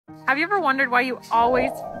Have you ever wondered why you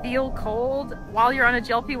always feel cold while you're on a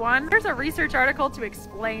GLP-1? There's a research article to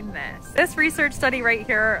explain this. This research study right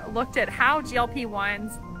here looked at how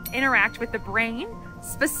GLP-1s interact with the brain,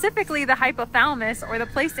 specifically the hypothalamus, or the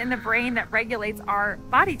place in the brain that regulates our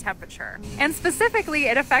body temperature. And specifically,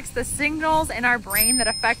 it affects the signals in our brain that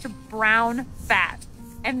affect brown fat.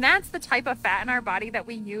 And that's the type of fat in our body that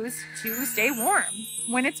we use to stay warm.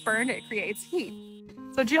 When it's burned, it creates heat.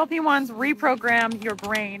 So GLP-1s reprogram your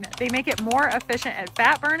brain. They make it more efficient at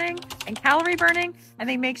fat burning and calorie burning, and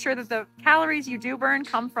they make sure that the calories you do burn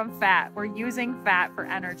come from fat. We're using fat for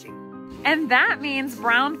energy. And that means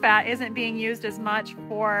brown fat isn't being used as much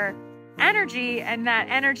for energy, and that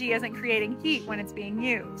energy isn't creating heat when it's being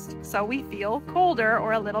used. So we feel colder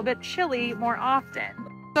or a little bit chilly more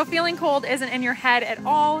often. So feeling cold isn't in your head at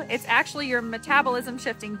all. It's actually your metabolism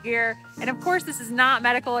shifting gear. And of course, this is not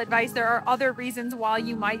medical advice. There are other reasons why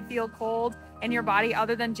you might feel cold in your body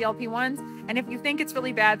other than GLP-1s. And if you think it's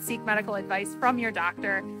really bad, seek medical advice from your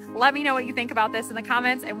doctor. Let me know what you think about this in the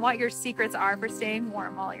comments and what your secrets are for staying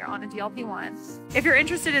warm while you're on a GLP-1. If you're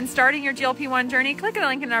interested in starting your GLP-1 journey, click the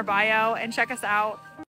link in our bio and check us out.